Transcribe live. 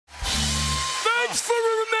Thanks for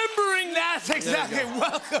remembering that. That's exactly.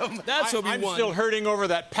 Welcome. That's what we I'm want. still hurting over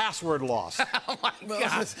that password loss. Oh my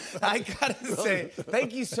God. I gotta say,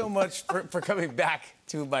 thank you so much for coming back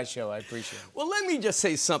to my show. I appreciate it. Well, let me just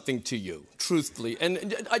say something to you, truthfully.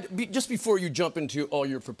 And just before you jump into all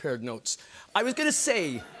your prepared notes, I was going to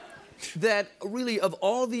say that really, of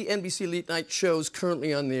all the NBC late night shows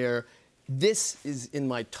currently on the air, this is in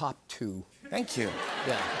my top 2. Thank you.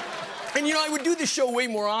 Yeah. And, I would do this show way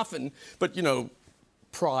more often, but,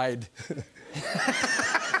 pride.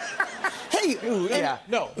 Hey, yeah.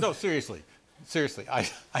 No, seriously. I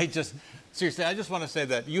just want to say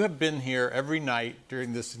that you have been here every night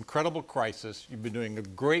during this incredible crisis. You've been doing a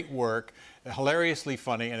great work, hilariously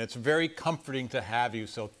funny, and it's very comforting to have you,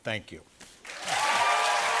 so thank you.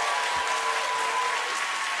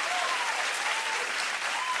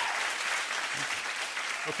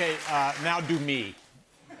 Okay, now do me.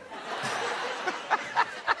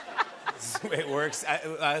 That's the way it works.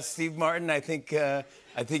 Steve Martin, I think you're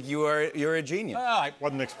a genius. Well, I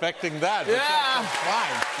wasn't expecting that. Yeah.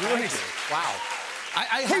 Fine. You weren't. Wow.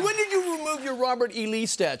 Hey, when did you remove your Robert E. Lee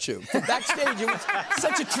statue? Backstage, it was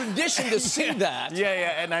such a tradition to see that.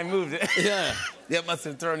 Yeah, and I moved it. Yeah. That must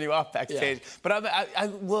have thrown you off backstage. Yeah. But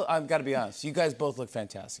I've got to be honest. You guys both look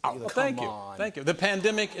fantastic. Oh, well, thank you. Thank you. The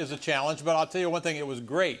pandemic is a challenge, but I'll tell you one thing. It was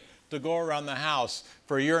great to go around the house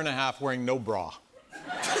for a year and a half wearing no bra.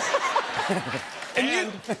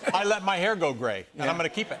 And I let my hair go gray, and I'm going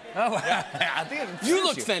to keep it. Oh, yeah. I think you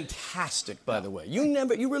look fantastic, by the way. You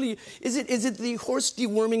really, is it the horse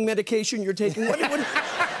deworming medication you're taking? What?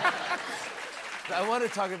 I want to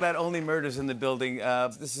talk about Only Murders in the Building.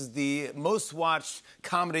 This is the most watched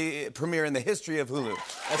comedy premiere in the history of Hulu.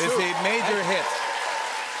 It's a major hit.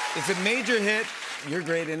 It's a major hit. You're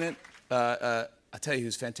great in it. I'll tell you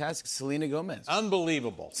who's fantastic. Selena Gomez.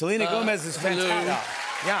 Unbelievable. Selena Gomez is fantastic.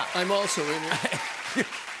 Yeah. I'm also in it.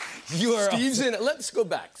 You are. Steve's in it. Let's go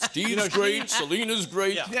back. Steve's great. Selena's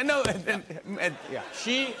great. Yeah.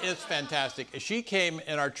 She is fantastic. She came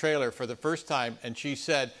in our trailer for the first time, and she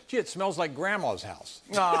said, "Gee, it smells like Grandma's house."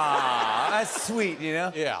 Aw, that's sweet,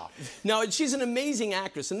 Yeah. Now, she's an amazing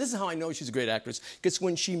actress, and this is how I know she's a great actress, because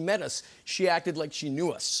when she met us, she acted like she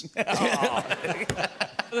knew us.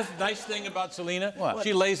 The nice thing about Selena, what?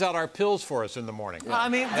 She lays out our pills for us in the morning. I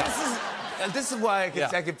mean, this is why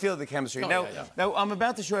I could feel the chemistry. Now, I'm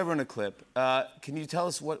about to show everyone a clip. Can you tell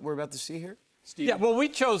us what we're about to see here? Steve? Yeah, well, we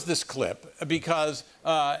chose this clip because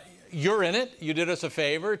you're in it. You did us a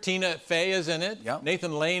favor. Tina Fey is in it. Yep.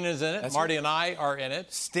 Nathan Lane is in it. That's Marty right. and I are in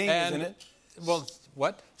it. Sting is in it. Well,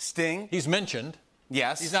 what? Sting. He's mentioned.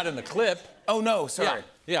 Yes. He's not in the clip. Oh, no, sorry.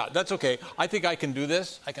 Yeah, that's okay. I think I can do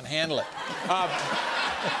this. I can handle it.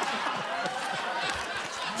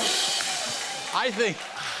 I think.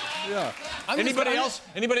 Yeah.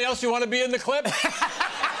 Anybody else you want to be in the clip?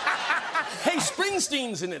 Hey,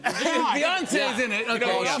 Springsteen's in it. Beyonce's in it.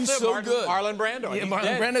 Okay, she's so good. Marlon Brando. Yeah,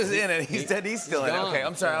 Marlon Brando's in it. He's dead. He's still in it. Okay,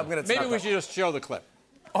 I'm sorry. I'm going to Maybe we should just show the clip.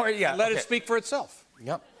 Or Let it speak for itself.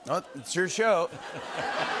 Yep. Oh, it's your show.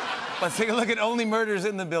 Let's take a look at Only Murders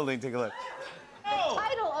in the Building. Take a look. The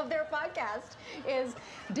title of their podcast is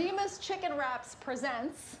Demas Chicken Wraps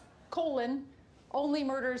presents, Only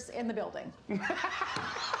Murders in the Building.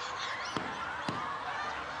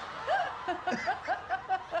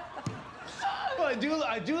 Well, I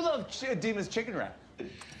do love Demas Chicken Wrap.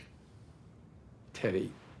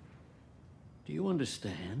 Teddy, do you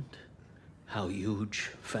understand how huge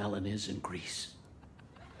Fallon is in Greece?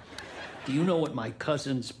 Do you know what my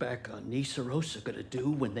cousins back on Niceros are gonna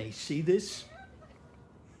do when they see this?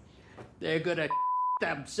 They're gonna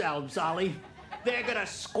themselves, Ollie. They're gonna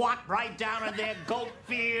squat right down in their goat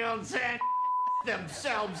fields and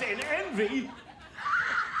themselves in envy.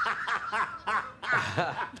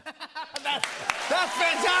 That's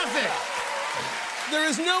fantastic. There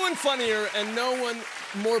is no one funnier and no one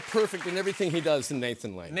more perfect in everything he does than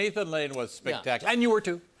Nathan Lane. Nathan Lane was spectacular. And you were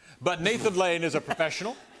too. But Nathan Lane is a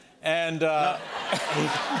professional. And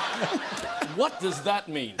what does that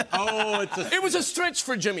mean? Oh, it was a stretch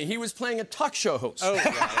for Jimmy. He was playing a talk show host. Oh,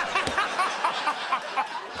 yeah.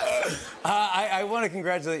 I want to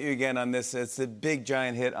congratulate you again on this. It's a big,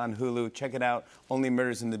 giant hit on Hulu. Check it out. Only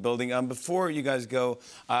Murders in the Building. Before you guys go,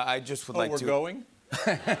 I just would like to... we're going?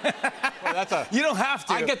 Well, that's a... You don't have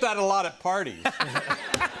to. I get that a lot at parties.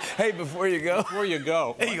 Hey, before you go. Before you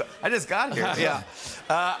go. There you go. I just got here. Yeah.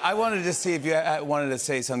 I wanted to see if you wanted to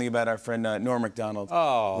say something about our friend Norm Macdonald,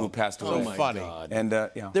 who passed away. Oh, my funny. God. And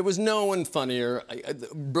there was no one funnier.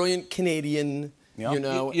 Brilliant Canadian, You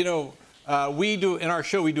know, we do, in our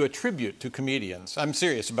show, we do a tribute to comedians. I'm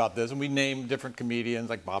serious about this, and we name different comedians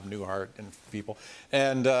like Bob Newhart and people.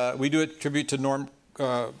 And we do a tribute to Norm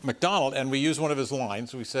Macdonald, and we use one of his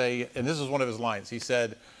lines. We say, and this is one of his lines, he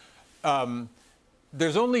said,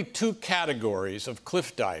 there's only 2 categories of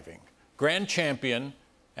cliff diving, grand champion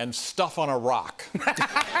and stuff on a rock.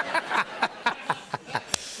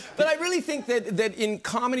 But I really think that in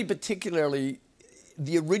comedy particularly,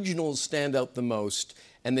 the originals stand out the most,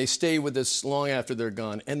 and they stay with us long after they're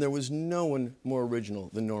gone. And there was no one more original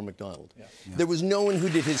than Norm Macdonald. Yeah. Yeah. There was no one who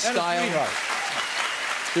did his style.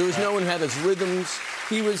 There was no one who had his rhythms.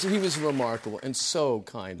 He was remarkable and so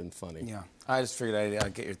kind and funny. Yeah. I just figured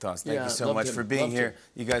I'd get your thoughts. Thank you so much for Loved being here. him.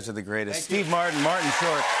 You guys are the greatest. Thank Steve Martin, Martin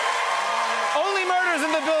Short. Only Murders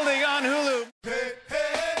in the Building on Hulu.